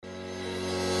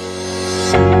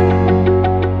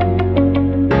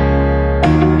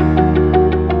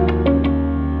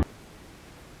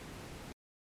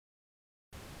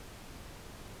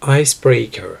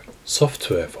Icebreaker,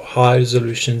 software for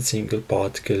high-resolution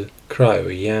single-particle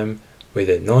cryo-EM with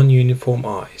a non-uniform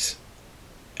ice.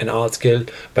 An article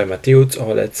by Mateusz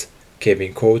Olec,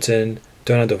 Kevin Cotten,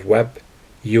 Donald Webb,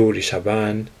 Yuri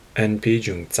Shaban, and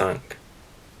Pijung Zhang.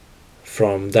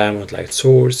 From Diamond Light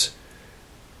Source,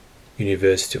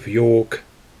 University of York,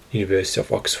 University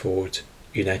of Oxford,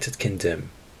 United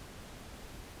Kingdom.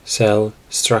 Cell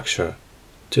Structure,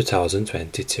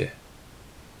 2022.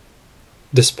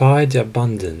 Despite the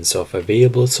abundance of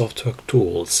available software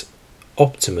tools,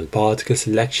 optimal particle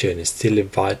selection is still a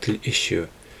vital issue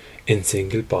in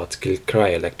single-particle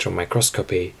cryo-electron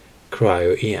microscopy,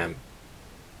 cryo-EM.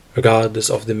 Regardless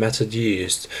of the method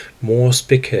used, most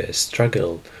pickers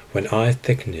struggle when eye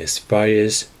thickness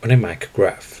varies on a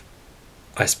micrograph.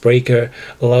 Icebreaker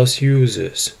allows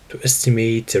users to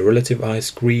estimate the relative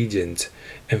ice gradient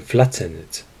and flatten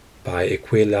it by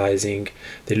equalizing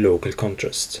the local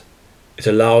contrast. It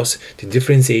allows the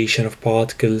differentiation of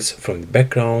particles from the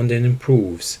background and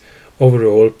improves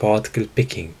overall particle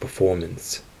picking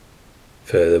performance.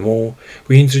 Furthermore,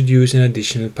 we introduce an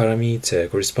additional parameter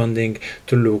corresponding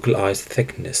to local ice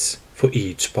thickness for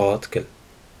each particle.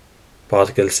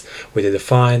 Particles with a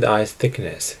defined ice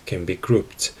thickness can be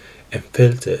grouped and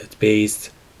filtered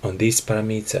based on this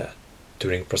parameter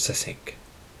during processing.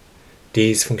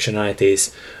 These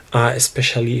functionalities are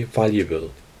especially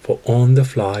valuable for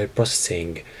on-the-fly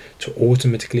processing to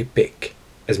automatically pick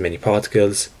as many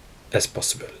particles as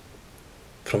possible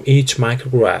from each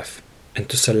micrograph and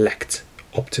to select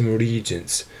optimal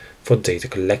regions for data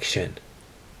collection.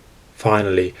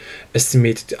 Finally,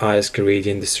 estimated ice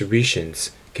gradient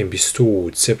distributions can be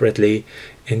stored separately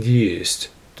and used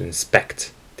to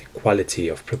inspect the quality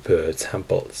of prepared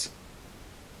samples.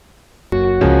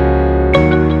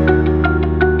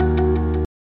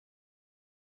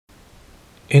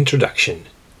 Introduction.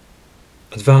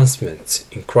 Advancements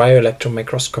in cryo-electron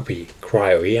microscopy,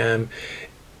 cryo-EM,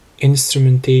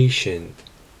 instrumentation,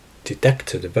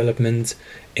 detector development,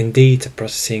 and data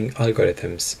processing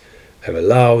algorithms have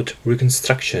allowed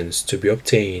reconstructions to be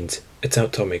obtained at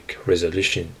atomic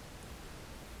resolution.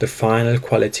 The final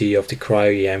quality of the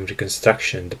cryo-EM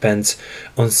reconstruction depends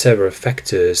on several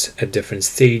factors at different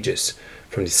stages,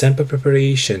 from the sample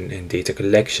preparation and data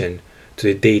collection to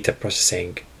the data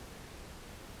processing.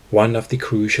 One of the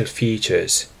crucial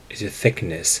features is the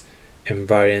thickness and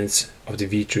variance of the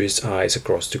vitreous ice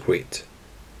across the grid.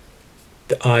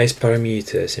 The ice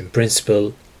parameters in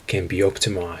principle can be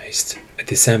optimized at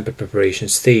the sample preparation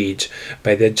stage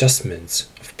by the adjustments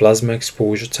of plasma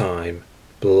exposure time,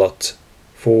 blot,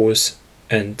 force,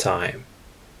 and time.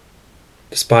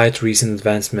 Despite recent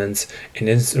advancements in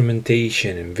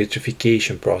instrumentation and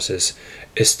vitrification process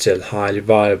is still highly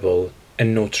variable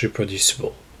and not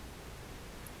reproducible.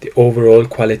 The overall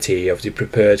quality of the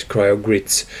prepared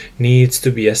cryogrids needs to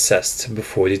be assessed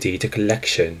before the data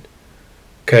collection.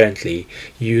 Currently,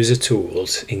 user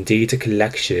tools in data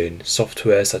collection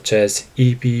software such as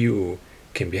EPU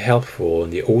can be helpful in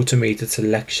the automated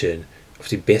selection of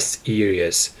the best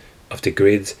areas of the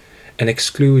grid and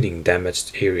excluding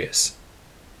damaged areas.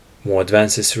 More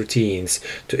advanced routines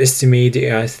to estimate the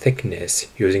ice thickness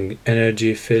using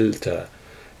energy filter,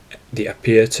 the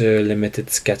aperture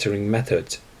limited scattering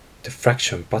method,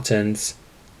 diffraction patterns,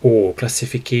 or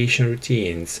classification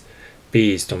routines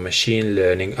based on machine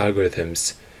learning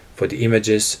algorithms for the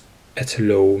images at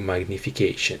low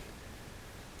magnification,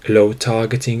 allow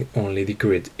targeting only the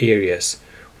grid areas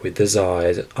with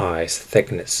desired ice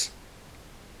thickness.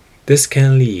 This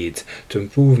can lead to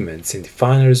improvements in the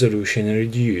final resolution and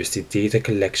reduce the data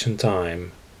collection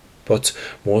time, but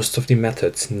most of the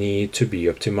methods need to be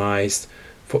optimized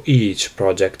for each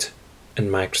project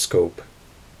and microscope.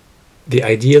 The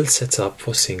ideal setup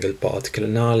for single particle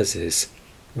analysis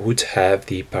would have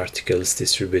the particles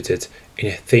distributed in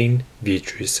a thin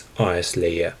vitreous ice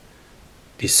layer.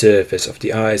 The surface of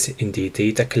the ice in the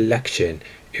data collection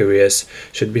areas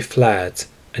should be flat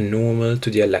and normal to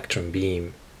the electron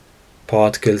beam.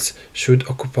 Particles should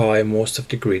occupy most of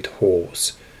the grid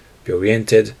holes, be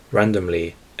oriented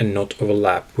randomly, and not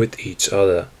overlap with each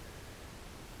other.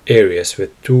 Areas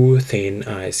with too thin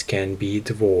ice can be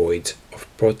devoid of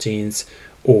proteins,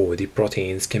 or the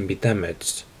proteins can be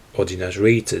damaged or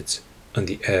denaturated on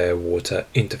the air-water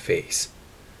interface.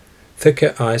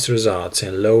 Thicker ice results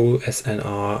in low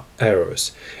SNR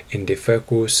errors in the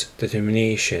focus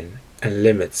determination and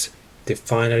limits the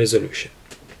final resolution.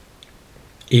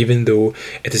 Even though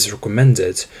it is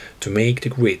recommended to make the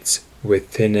grids with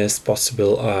thinnest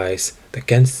possible ice that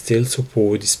can still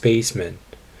support displacement,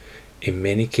 in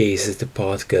many cases the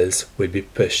particles will be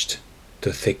pushed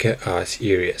to thicker ice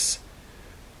areas.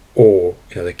 or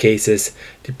in other cases,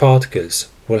 the particles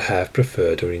will have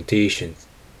preferred orientation.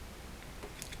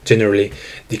 Generally,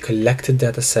 the collected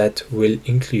dataset will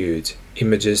include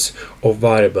images of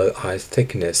variable eye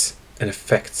thickness and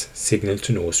affect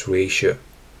signal-to-noise ratio.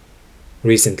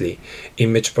 Recently,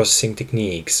 image processing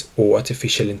techniques or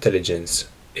artificial intelligence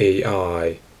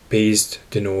AI-based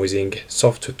denoising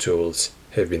software tools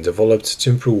have been developed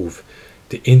to improve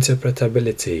the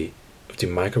interpretability of the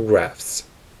micrographs.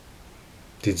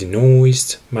 The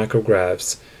denoised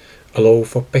micrographs allow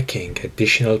for picking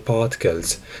additional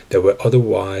particles that were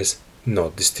otherwise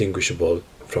not distinguishable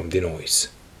from the noise.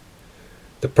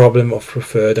 The problem of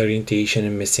preferred orientation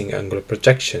and missing angular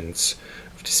projections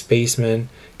of the spaceman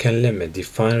can limit the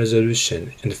fine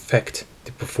resolution and affect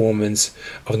the performance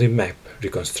of the map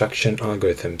reconstruction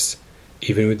algorithms,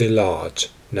 even with a large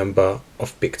number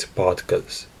of picked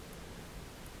particles.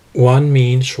 One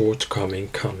main shortcoming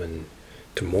common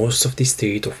to most of the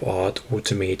state-of-art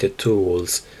automated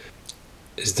tools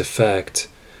is the fact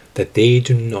that they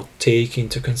do not take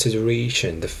into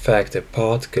consideration the fact that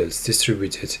particles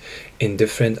distributed in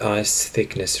different ice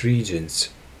thickness regions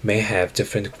may have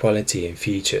different quality and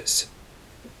features.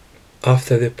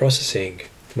 After the processing,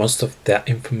 most of that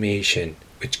information,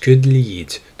 which could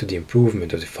lead to the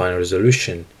improvement of the final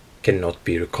resolution, cannot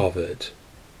be recovered.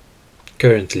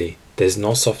 Currently, there is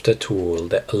no software tool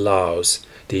that allows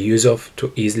the user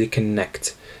to easily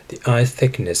connect the eye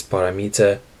thickness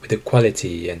parameter with the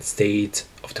quality and state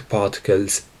of the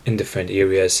particles in different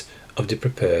areas of the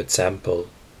prepared sample.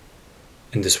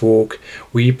 In this work,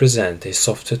 we present a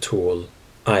software tool,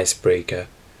 Icebreaker,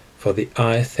 for the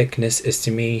eye thickness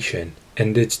estimation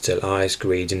and digital ice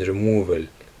gradient removal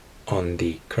on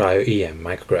the cryo-EM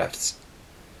micrographs.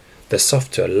 The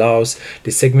software allows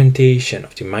the segmentation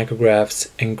of the micrographs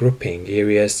and grouping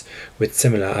areas with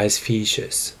similar ice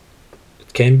features.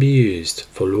 It can be used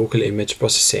for local image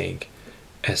processing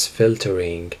as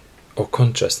filtering or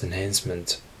contrast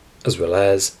enhancement, as well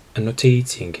as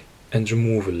annotating and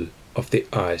removal of the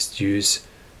ice due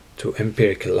to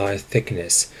empirical eye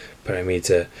thickness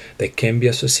parameter that can be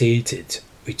associated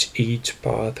with each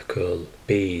particle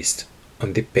based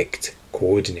on the picked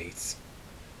coordinates.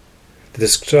 The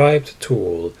described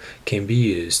tool can be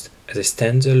used as a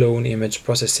standalone image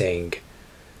processing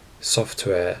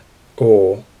software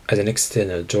or as an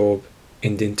external job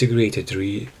in the integrated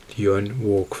Rhelion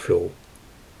workflow.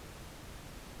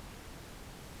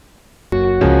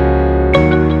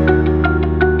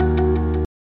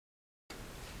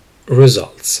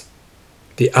 Results: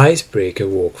 the Icebreaker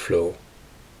workflow.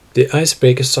 The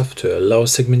Icebreaker software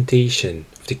allows segmentation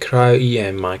of the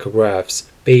cryo-EM micrographs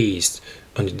based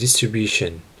on the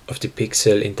distribution of the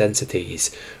pixel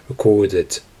intensities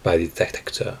recorded by the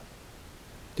detector.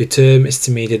 The term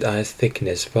estimated eye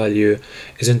thickness value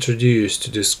is introduced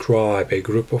to describe a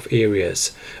group of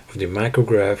areas of the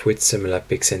micrograph with similar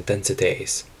pixel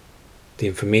intensities. The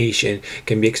information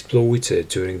can be exploited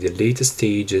during the later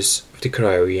stages of the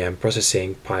cryo-EM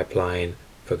processing pipeline,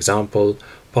 for example,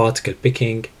 particle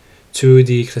picking,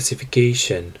 2D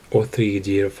classification, or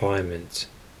 3D refinement.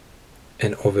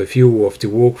 An overview of the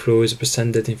workflow is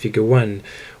presented in Figure 1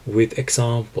 with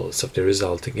examples of the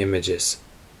resulting images.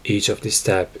 Each of these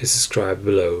steps is described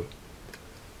below.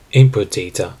 Input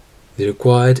data. The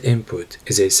required input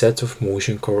is a set of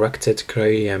motion-corrected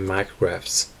cryo-EM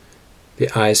micrographs. The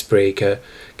Icebreaker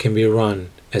can be run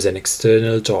as an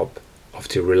external job of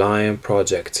the Rhelion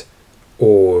project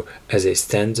or as a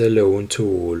standalone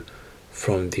tool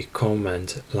from the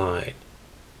command line.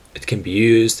 It can be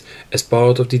used as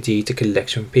part of the data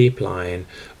collection pipeline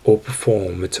or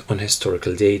performed on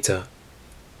historical data.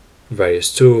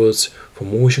 Various tools for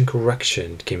motion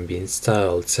correction can be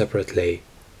installed separately.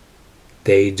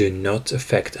 They do not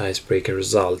affect Icebreaker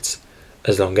results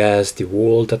as long as the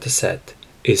whole dataset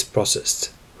is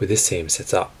processed with the same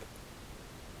setup.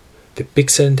 The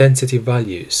pixel intensity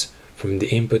values from the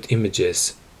input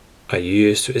images are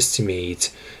used to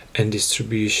estimate a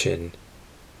distribution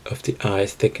of the eye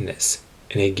thickness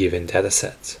in a given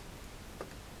dataset.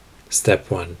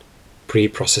 Step 1.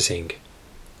 Pre-processing,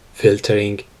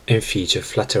 filtering and feature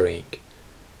fluttering.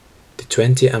 The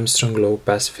 20 Armstrong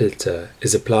low-pass filter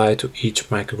is applied to each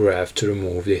micrograph to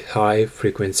remove the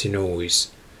high-frequency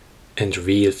noise and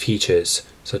reveal features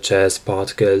such as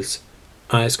particles,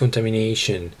 ice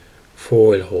contamination,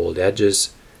 foil hold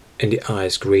edges, and the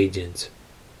ice gradient.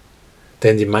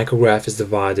 Then the micrograph is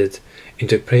divided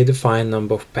into a predefined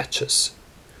number of patches,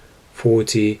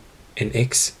 40 in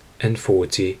X and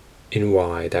 40 in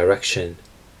Y direction,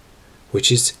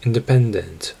 which is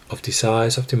independent of the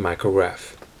size of the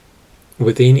micrograph.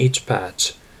 Within each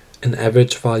patch, an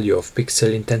average value of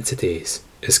pixel intensities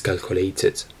is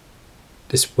calculated.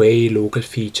 This way, local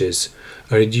features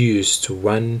are reduced to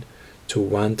 1 to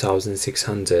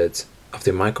 1600 of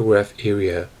the micrograph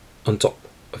area on top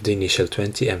of the initial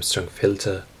 20 Armstrong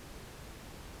filter.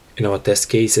 In our test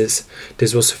cases,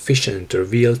 this was sufficient to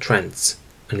reveal trends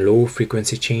and low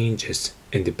frequency changes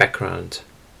in the background,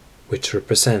 which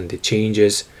represent the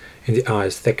changes in the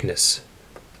eye's thickness.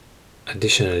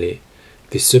 Additionally,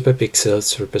 the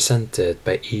superpixels represented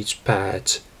by each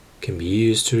patch can be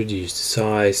used to reduce the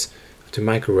size of the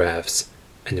micrographs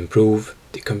and improve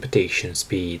the computation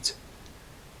speed.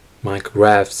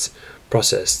 Micrographs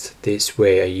processed this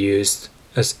way are used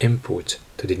as input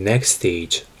to the next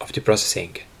stage of the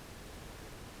processing.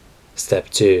 Step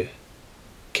 2.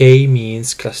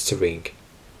 K-means clustering.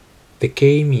 The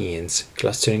K-means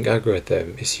clustering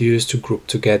algorithm is used to group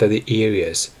together the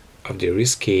areas of the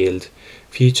rescaled,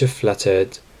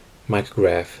 feature-flattered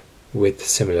micrograph with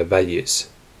similar values.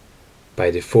 By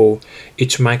default,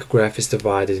 each micrograph is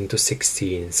divided into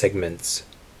 16 segments.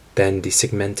 Then the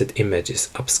segmented image is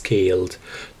upscaled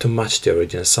to match the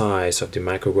original size of the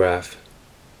micrograph.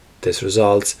 This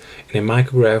results in a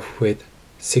micrograph with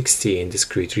 16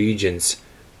 discrete regions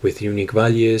with unique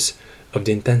values of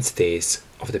the intensities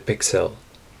of the pixel.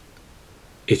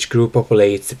 Each group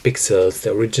populates the pixels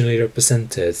that originally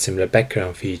represented similar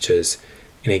background features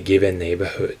in a given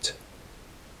neighborhood.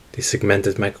 The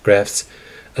segmented micrographs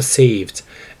are saved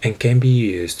and can be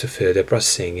used to further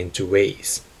processing in two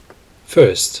ways.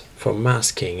 First, for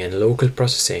masking and local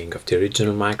processing of the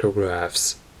original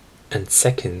micrographs, and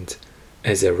second,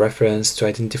 as a reference to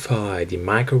identify the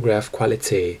micrograph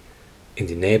quality in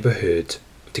the neighborhood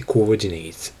of the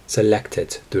coordinates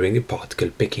selected during the particle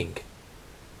picking.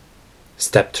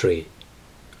 Step 3.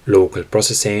 Local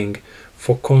processing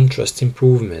for contrast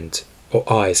improvement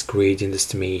or eyes gradient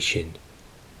estimation.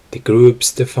 The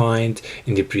groups defined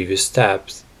in the previous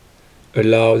steps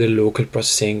allow the local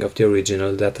processing of the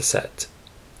original dataset.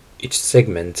 Each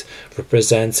segment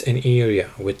represents an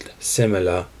area with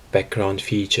similar background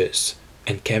features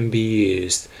and can be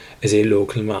used as a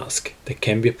local mask that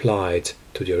can be applied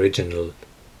to the original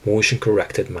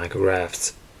motion-corrected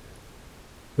micrographs.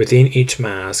 Within each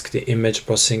mask, the image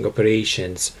processing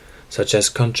operations such as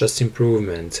contrast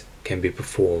improvement can be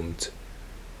performed.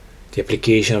 The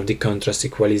application of the contrast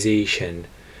equalization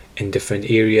in different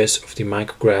areas of the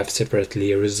micrograph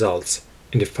separately results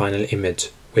in the final image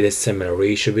with a similar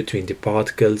ratio between the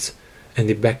particles and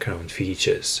the background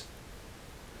features.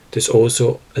 This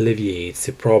also alleviates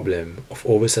the problem of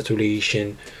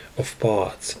oversaturation of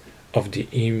parts of the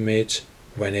image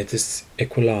when it is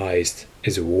equalized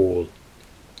as a whole.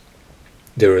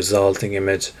 The resulting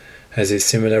image has a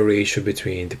similar ratio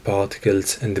between the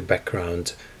particles and the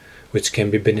background, which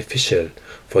can be beneficial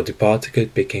for the particle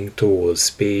picking tools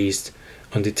based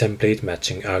on the template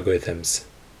matching algorithms.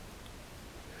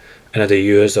 Another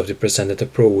use of the presented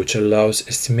approach allows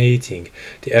estimating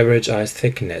the average eye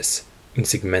thickness in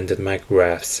segmented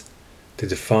micrographs. The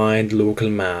defined local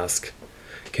mask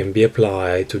can be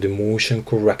applied to the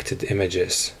motion-corrected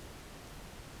images.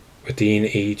 Within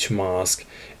each mask,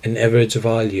 an average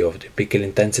value of the pixel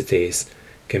intensities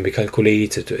can be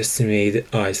calculated to estimate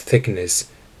the eye's thickness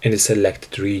in the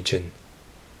selected region.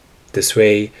 This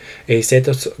way, a set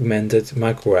of segmented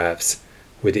micrographs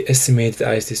with the estimated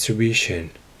eye's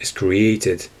distribution is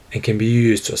created and can be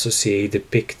used to associate the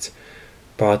picked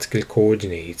particle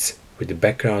coordinates with the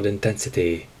background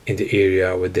intensity in the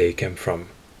area where they came from.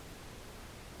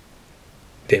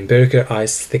 The empirical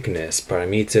eye's thickness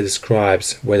parameter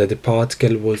describes whether the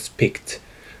particle was picked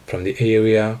from the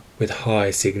area with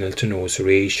high signal-to-noise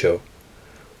ratio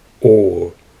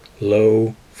or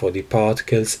low for the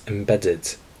particles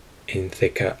embedded in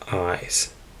thicker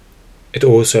eyes. It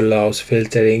also allows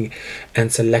filtering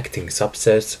and selecting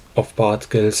subsets of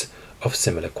particles of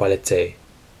similar quality.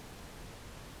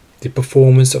 The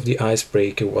performance of the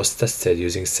icebreaker was tested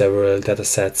using several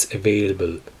datasets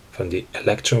available from the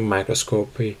Electron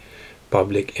Microscopy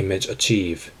Public Image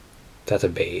Archive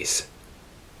database.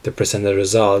 The presented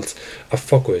results are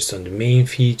focused on the main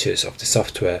features of the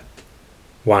software.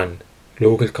 1.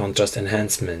 Local contrast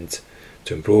enhancement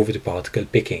to improve the particle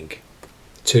picking.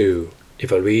 2.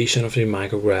 Evaluation of the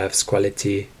micrograph's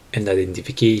quality and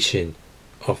identification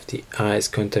of the eye's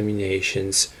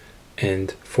contaminations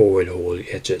and foil hole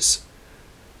edges.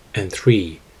 And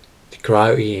 3. The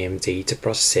cryo-EM data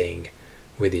processing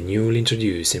with the newly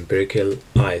introduced empirical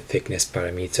eye thickness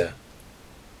parameter.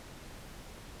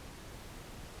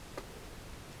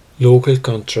 Local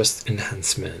contrast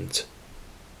enhancement.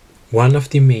 One of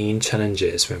the main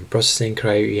challenges when processing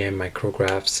cryo-EM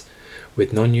micrographs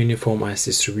with non-uniform ice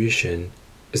distribution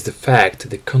is the fact that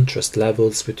the contrast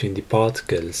levels between the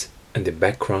particles and the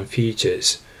background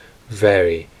features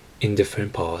vary in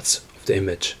different parts of the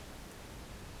image.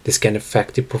 This can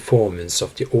affect the performance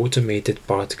of the automated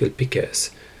particle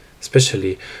pickers,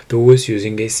 especially those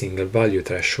using a single value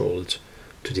threshold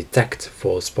to detect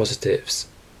false positives.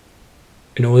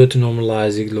 In order to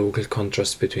normalize the local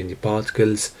contrast between the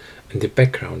particles and the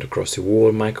background across the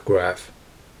whole micrograph,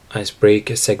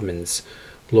 icebreaker segments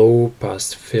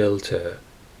low-pass filter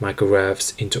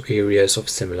micrographs into areas of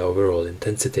similar overall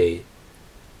intensity.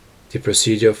 The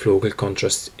procedure of local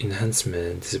contrast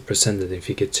enhancement is represented in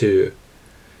Figure 2.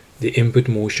 The input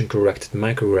motion corrected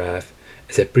micrograph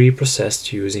is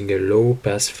pre-processed using a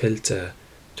low-pass filter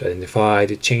to identify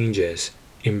the changes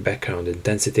in background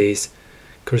intensities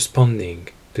corresponding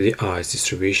to the eye's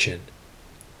distribution.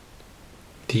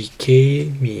 The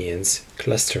K-means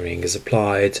clustering is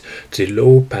applied to the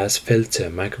low-pass filter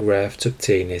micrograph to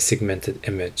obtain a segmented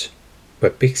image,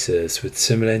 where pixels with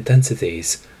similar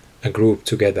intensities are grouped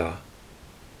together.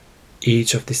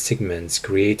 Each of the segments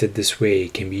created this way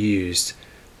can be used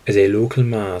as a local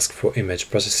mask for image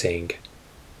processing.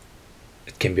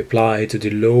 It can be applied to the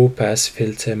low-pass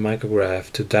filter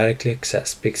micrograph to directly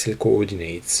access pixel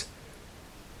coordinates.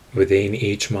 Within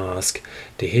each mask,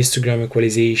 the histogram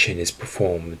equalization is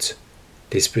performed.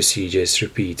 This procedure is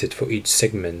repeated for each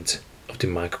segment of the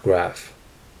micrograph.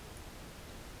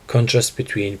 Contrast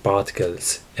between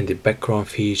particles and the background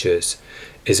features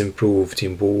is improved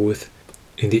in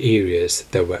the areas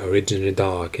that were originally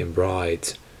dark and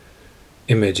bright.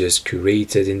 Images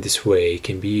curated in this way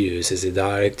can be used as a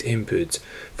direct input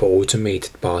for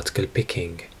automated particle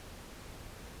picking.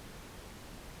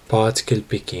 Particle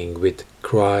picking with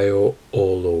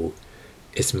cryo-OLO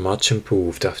is much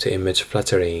improved after image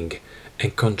flattering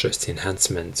and contrast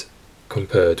enhancement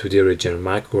compared to the original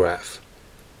micrograph.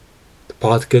 The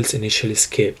particles initially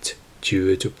skipped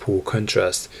due to poor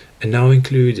contrast are now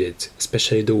included,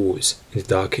 especially those in the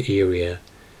darker area,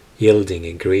 yielding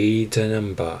a greater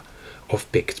number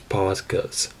of picked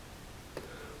particles.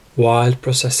 While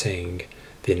processing,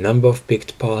 the number of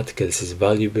picked particles is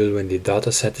valuable when the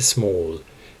dataset is small.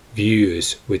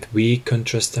 Views with weak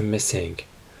contrast are missing,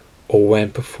 or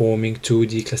when performing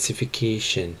 2D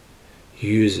classification,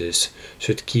 users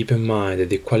should keep in mind that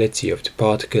the quality of the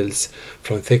particles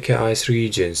from thicker ice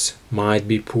regions might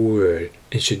be poorer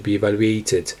and should be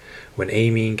evaluated when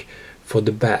aiming for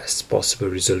the best possible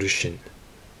resolution.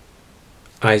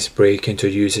 Icebreaker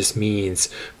introduces means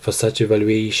for such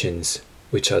evaluations,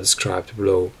 which are described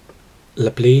below.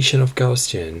 Laplacian of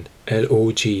Gaussian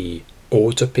LOG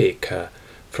auto-picker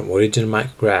from original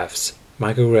micrographs.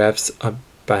 Micrographs are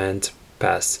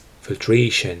band-pass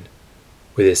filtration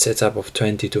with a setup of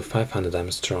 20 to 500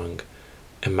 Armstrong,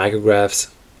 and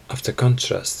micrographs after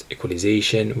contrast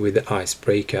equalization with the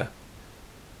icebreaker.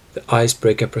 The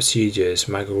icebreaker procedures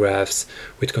micrographs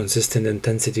with consistent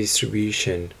intensity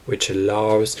distribution, which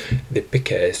allows the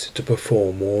pickers to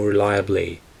perform more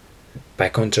reliably. By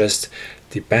contrast,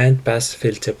 the band-pass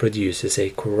filter produces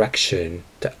a correction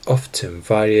that often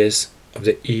varies of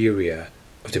the area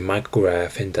of the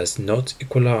micrograph and does not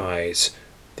equalize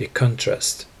the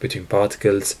contrast between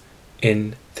particles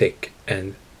in thick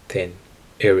and thin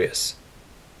areas.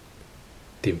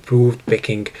 The improved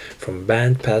picking from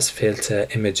band-pass filter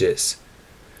images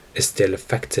is still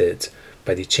affected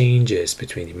by the changes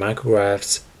between the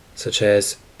micrographs, such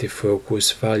as the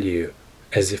focus value,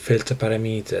 as the filter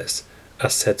parameters are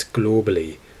set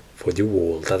globally for the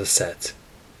whole dataset.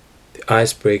 The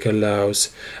icebreaker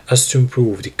allows us to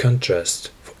improve the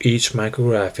contrast for each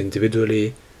micrograph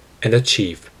individually and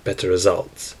achieve better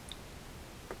results.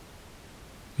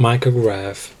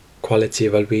 Micrograph quality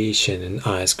evaluation and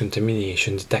ice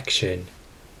contamination detection.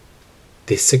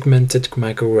 The segmented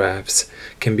micrographs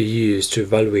can be used to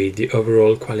evaluate the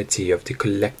overall quality of the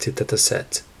collected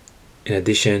dataset, in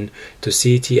addition to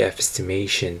CTF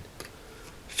estimation.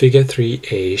 Figure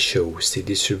 3a shows the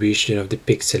distribution of the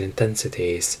pixel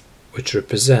intensities, which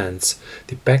represents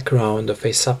the background of a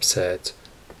subset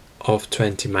of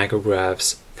 20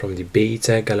 micrographs from the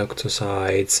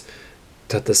beta-galactosides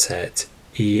dataset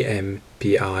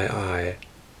EMPII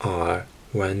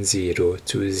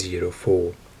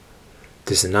R10204.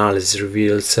 This analysis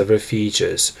reveals several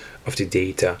features of the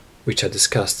data which are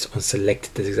discussed on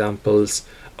selected examples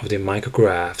of the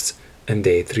micrographs and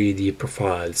their 3D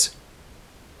profiles.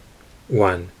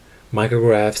 1.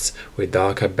 Micrographs with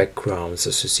darker backgrounds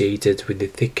associated with the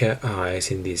thicker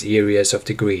ice in these areas of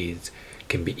the grid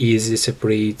can be easily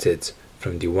separated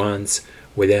from the ones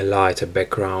with a lighter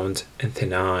background and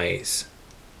thin ice.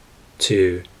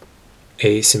 2.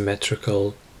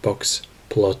 Asymmetrical box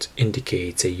plot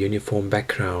indicates a uniform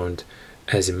background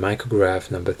as in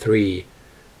micrograph number 3,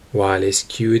 while a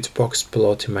skewed box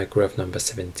plot in micrograph number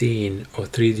 17 or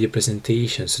 3D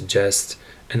representation suggests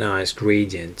an ice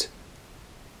gradient.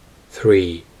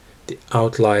 3. The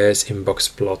outliers in box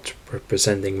plot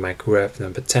representing micrograph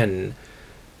number 10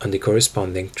 and the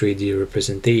corresponding 3D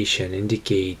representation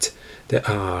indicate there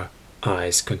are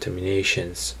ice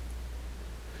contaminations.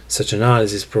 Such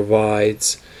analysis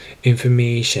provides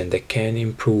information that can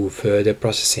improve further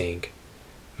processing.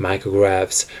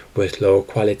 Micrographs with low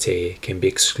quality can be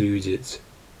excluded.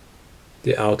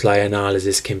 The outlier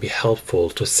analysis can be helpful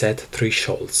to set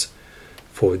thresholds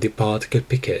for the particle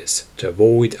pickers to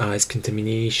avoid ice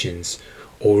contaminations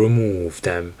or remove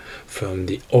them from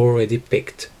the already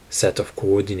picked set of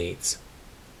coordinates.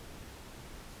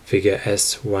 Figure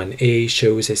S1a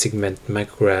shows a segmented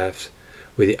micrograph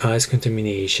with the ice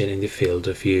contamination in the field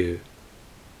of view.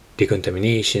 The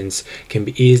contaminations can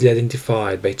be easily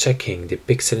identified by checking the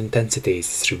pixel intensity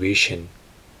distribution.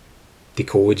 The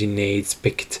coordinates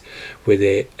picked with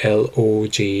the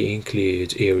LOG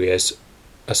include areas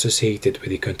associated with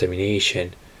the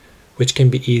contamination, which can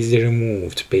be easily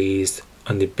removed based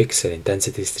on the pixel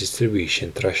intensity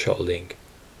distribution thresholding.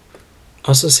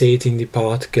 Associating the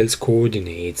particle's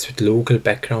coordinates with local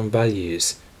background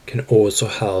values can also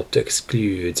help to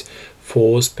exclude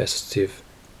false positive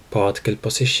particle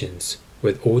positions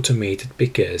with automated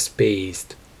pickers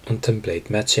based on template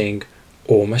matching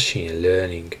or machine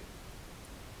learning.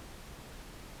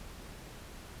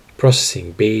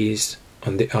 Processing based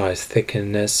on the ice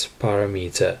thickness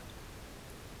parameter.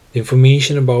 The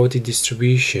information about the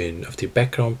distribution of the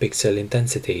background pixel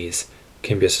intensities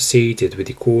can be associated with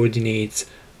the coordinates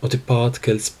of the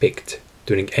particles picked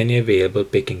during any available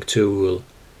picking tool.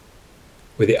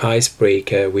 With the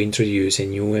icebreaker, we introduce a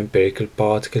new empirical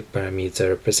particle parameter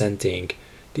representing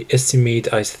the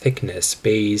estimated ice thickness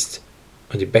based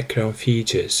on the background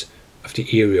features of the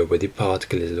area where the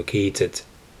particle is located.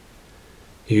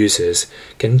 Users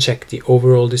can check the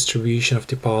overall distribution of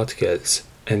the particles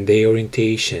and their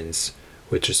orientations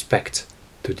with respect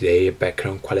to their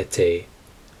background quality.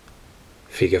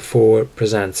 Figure 4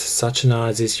 presents such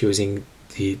analysis using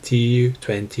the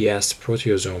T20S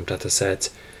proteasome dataset.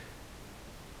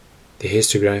 The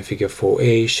histogram in Figure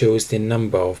 4a shows the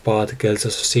number of particles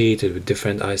associated with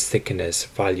different ice thickness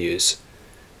values.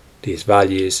 These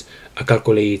values are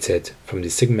calculated from the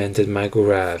segmented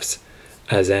micrographs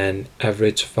as an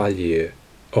average value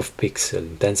of pixel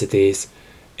intensities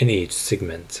in each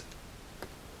segment.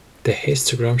 The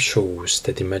histogram shows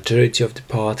that the majority of the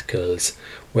particles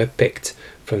were picked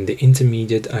from the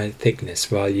intermediate ice thickness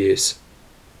values.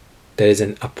 There is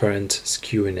an apparent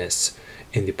skewness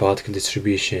in the particle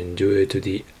distribution due to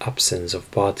the absence of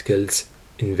particles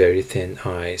in very thin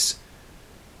ice,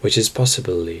 which is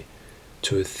possibly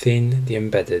to thin the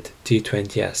embedded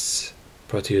T20S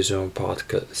proteasome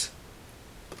particles.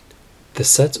 The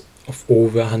set of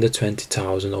over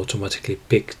 120,000 automatically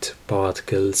picked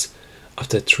particles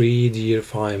after 3D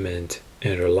refinement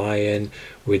and relying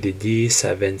with the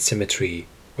D7 symmetry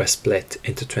were split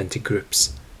into 20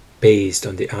 groups based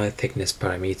on the ice thickness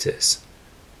parameters.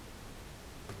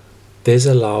 This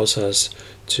allows us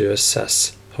to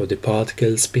assess how the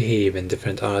particles behave in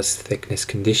different ice thickness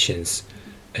conditions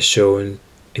as shown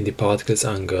in the particles'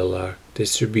 angular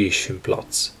distribution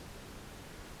plots.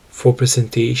 For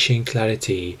presentation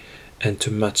clarity and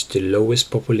to match the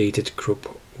lowest populated group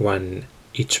 1,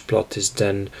 each plot is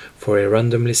done for a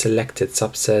randomly selected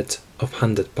subset of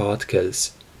 100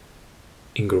 particles.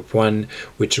 In group 1,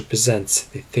 which represents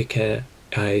the thicker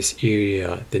ice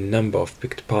area, the number of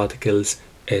picked particles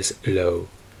is low,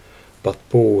 but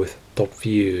both top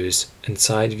views and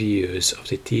side views of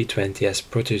the T20S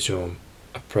proteasome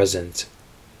are present.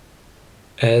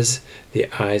 As the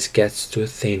ice gets too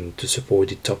thin to support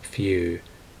the top view,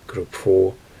 group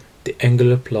 4, the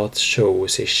angular plot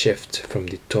shows a shift from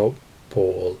the top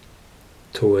pole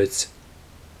towards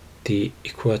the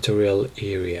equatorial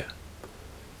area.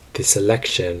 The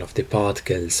selection of the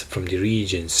particles from the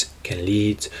regions can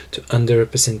lead to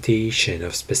underrepresentation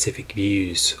of specific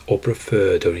views or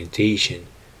preferred orientation.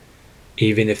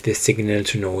 Even if the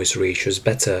signal-to-noise ratio is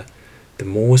better, the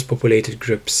most populated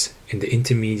groups in the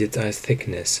intermediate ice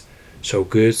thickness show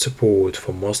good support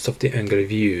for most of the angular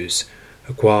views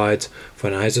required for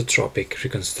an isotropic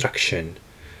reconstruction.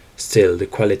 Still, the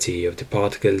quality of the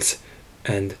particles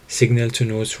and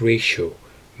signal-to-noise ratio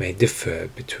may differ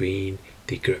between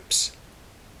the groups.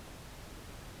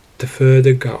 To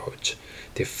further gauge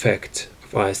the effect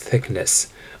of ice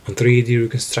thickness on 3D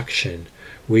reconstruction,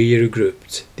 we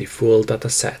regrouped the full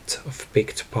dataset of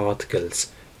picked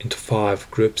particles into 5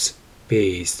 groups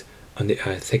based on the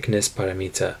eye thickness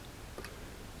parameter.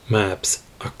 Maps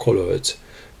are colored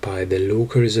by the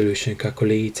local resolution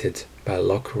calculated by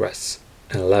LOCRES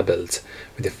and labeled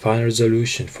with the final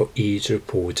resolution for each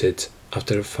reported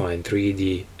after refined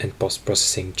 3D and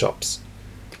post-processing jobs.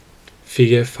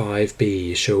 Figure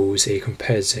 5b shows a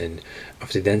comparison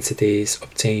of the densities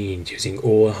obtained using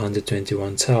all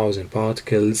 121,000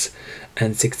 particles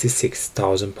and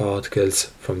 66,000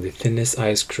 particles from the thinnest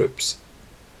ice groups.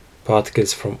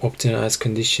 Particles from optimal ice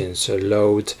conditions are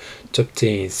allowed to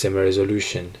obtain similar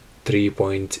resolution,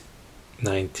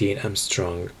 3.19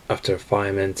 Armstrong after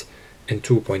refinement and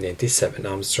 2.87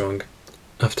 Armstrong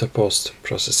after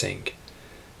post-processing,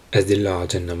 as the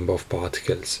larger number of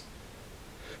particles.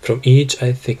 From each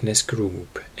eye thickness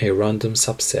group, a random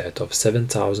subset of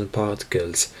 7,000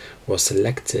 particles was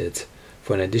selected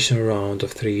for an additional round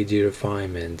of 3D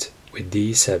refinement, with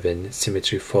D7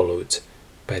 symmetry followed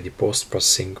by the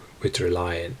post-processing with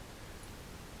ReLine.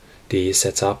 The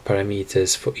setup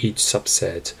parameters for each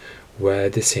subset were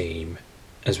the same,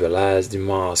 as well as the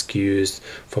mask used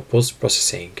for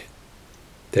post-processing.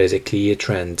 There is a clear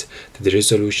trend that the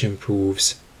resolution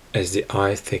improves as the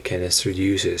eye thickness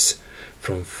reduces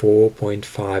from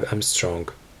 4.5 Armstrong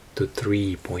to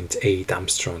 3.8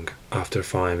 Armstrong after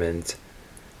refinement,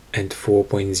 and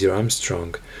 4.0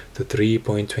 Armstrong to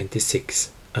 3.26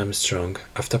 Armstrong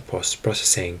after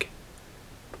post-processing.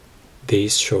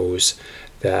 This shows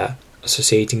that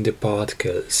associating the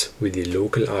particles with the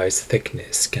local ice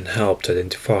thickness can help to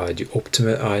identify the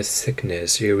optimal ice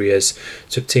thickness areas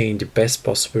to obtain the best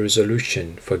possible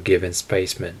resolution for a given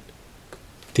specimen.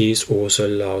 This also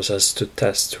allows us to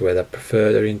test whether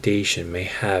preferred orientation may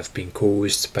have been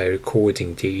caused by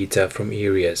recording data from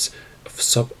areas of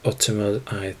suboptimal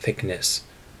eye thickness.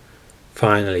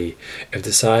 Finally, if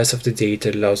the size of the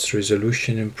data allows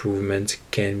resolution improvement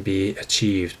can be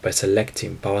achieved by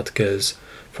selecting particles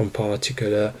from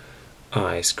particular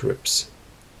ice groups.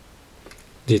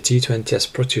 The T20S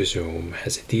proteasome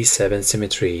has a D7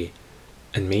 symmetry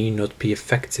and may not be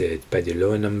affected by the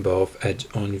low number of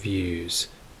edge-on views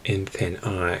in thin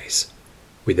ice.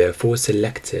 We therefore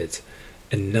selected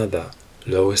another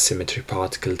low symmetry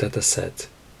particle dataset,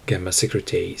 gamma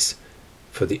secretase,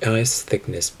 for the ice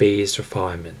thickness based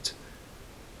refinement.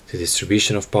 The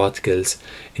distribution of particles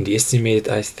in the estimated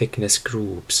ice thickness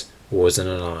groups was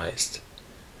analyzed.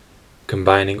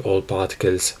 Combining all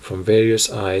particles from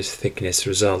various ice thickness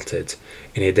resulted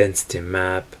in a density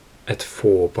map at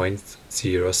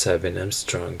 4.07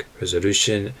 Armstrong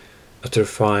resolution after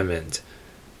refinement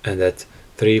and at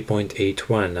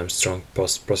 3.81 Armstrong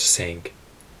post-processing.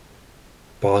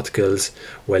 Particles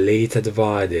were later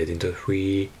divided into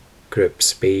 3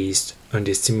 groups based on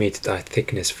the estimated eye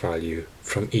thickness value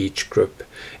from each group.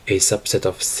 A subset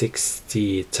of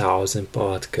 60,000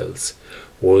 particles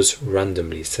was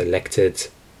randomly selected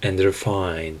and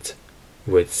refined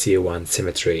with C1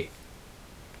 symmetry.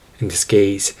 In this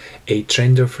case, a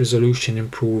trend of resolution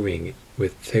improving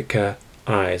with thicker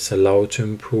ice allowed to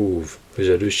improve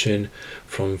resolution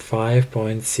from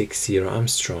 5.60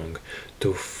 Armstrong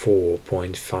to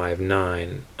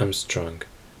 4.59 Armstrong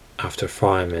after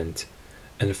refinement,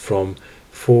 and from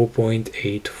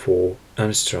 4.84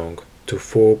 Armstrong to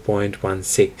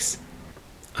 4.16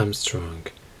 Armstrong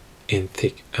in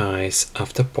thick ice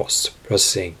after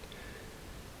post-processing.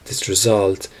 This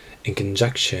result, in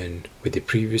conjunction with the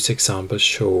previous example,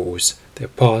 shows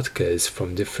that particles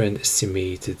from different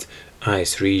estimated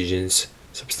ice regions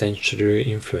substantially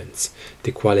influence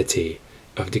the quality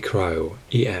of the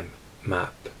cryo-EM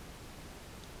map.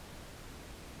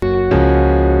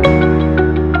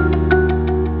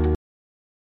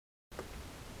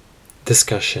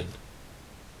 Discussion.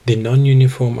 The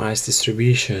non-uniform ice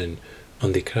distribution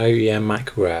on the cryo-EM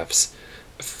micrographs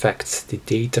affects the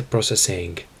data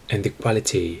processing and the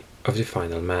quality of the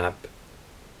final map.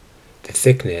 The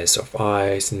thickness of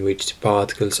ice in which the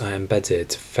particles are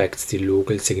embedded affects the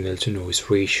local signal-to-noise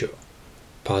ratio,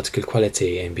 particle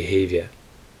quality and behavior.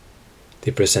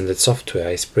 The presented software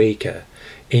Icebreaker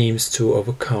aims to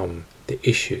overcome the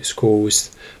issues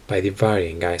caused by the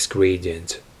varying ice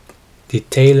gradient. The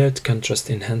tailored contrast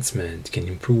enhancement can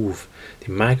improve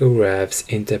the micrograph's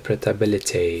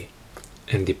interpretability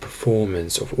and the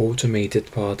performance of automated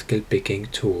particle picking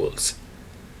tools.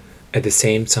 At the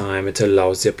same time, it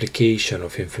allows the application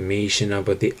of information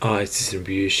about the ice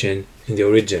distribution in the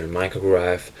original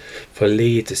micrograph for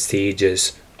later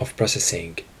stages of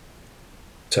processing.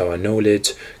 To our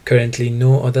knowledge, currently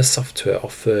no other software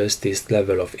offers this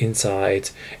level of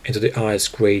insight into the ice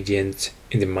gradient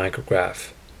in the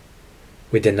micrograph.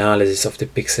 With the analysis of the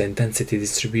pixel intensity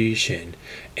distribution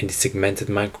in the segmented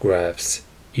micrographs,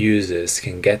 users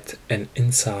can get an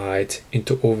insight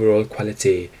into overall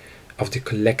quality of the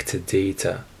collected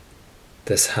data.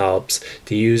 This helps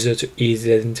the user to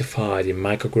easily identify the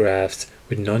micrographs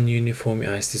with non-uniform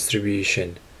ice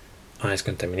distribution, ice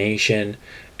contamination,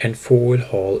 and foil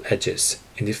hole edges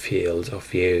in the field of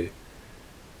view.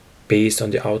 Based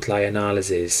on the outlier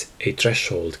analysis, a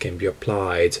threshold can be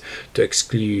applied to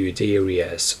exclude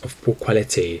areas of poor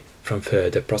quality from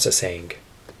further processing.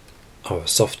 Our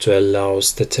software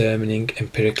allows determining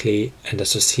empirically and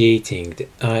associating the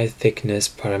eye thickness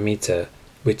parameter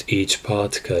with each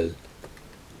particle.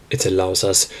 It allows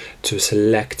us to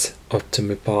select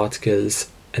optimal particles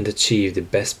and achieve the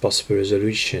best possible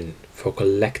resolution for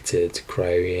collected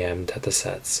cryo-EM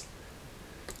datasets.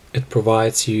 It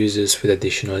provides users with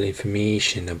additional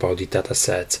information about the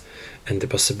dataset and the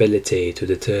possibility to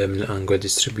determine angular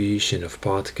distribution of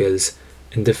particles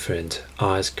in different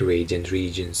ice gradient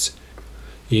regions.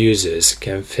 Users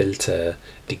can filter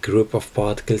the group of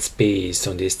particles based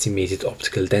on the estimated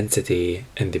optical density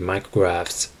and the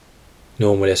micrographs,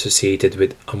 normally associated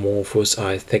with amorphous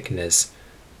eye thickness,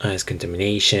 ice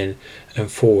contamination,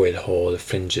 and foil hole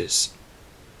fringes.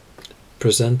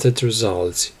 Presented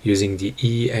results using the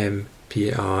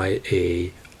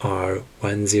EMPIA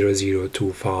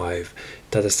R10025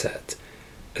 dataset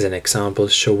as an example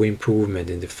show improvement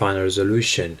in the final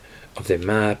resolution of the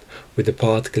map with the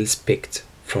particles picked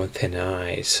from thin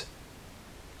ice.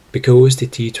 Because the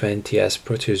T20S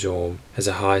proteasome has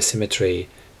a high symmetry,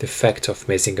 the effect of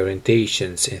missing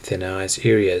orientations in thin ice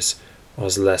areas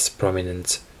was less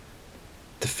prominent.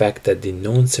 The fact that the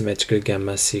non-symmetrical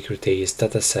gamma secretase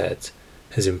dataset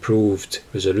has improved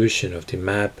resolution of the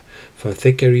map from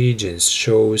thicker regions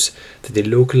shows that the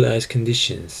local ice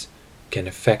conditions can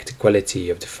affect the quality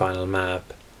of the final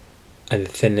map, and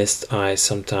the thinnest ice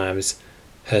sometimes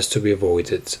has to be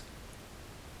avoided.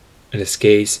 In this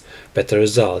case, better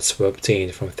results were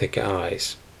obtained from thicker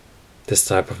ice. This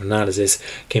type of analysis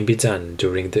can be done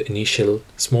during the initial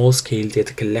small-scale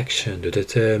data collection to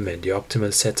determine the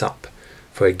optimal setup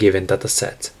for a given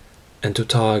dataset and to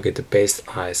target the best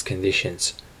ice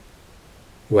conditions,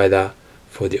 whether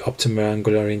for the optimal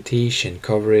angular orientation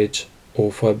coverage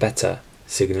or for a better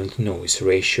signal-to-noise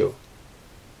ratio.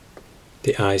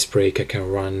 The icebreaker can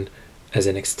run as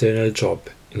an external job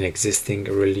in an existing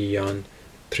Relion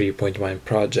 3.1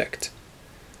 project,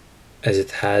 as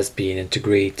it has been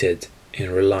integrated in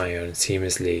Relion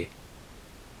seamlessly,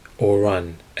 or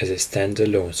run as a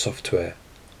standalone software.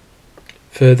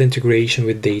 Further integration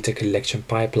with data collection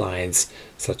pipelines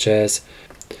such as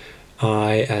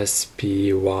ISPYB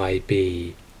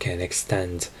can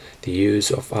extend the use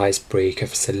of icebreaker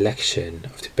for selection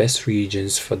of the best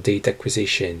regions for data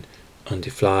acquisition on the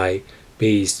fly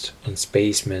based on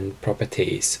specimen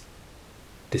properties.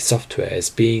 The software is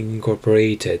being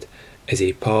incorporated as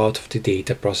a part of the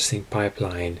data processing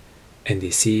pipeline and the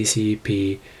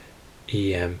CCP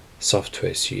EM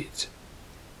software suite.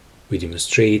 We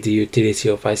demonstrate the utility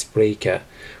of icebreaker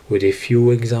with a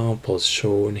few examples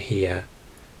shown here,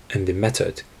 and the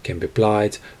method can be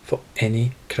applied for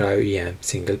any cryo-EM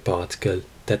single particle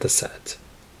dataset,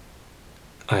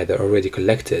 either already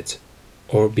collected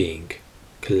or being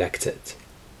collected.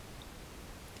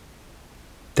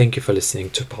 Thank you for listening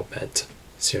to PubMed.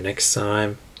 See you next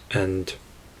time, and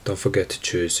don't forget to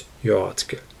choose your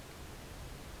article.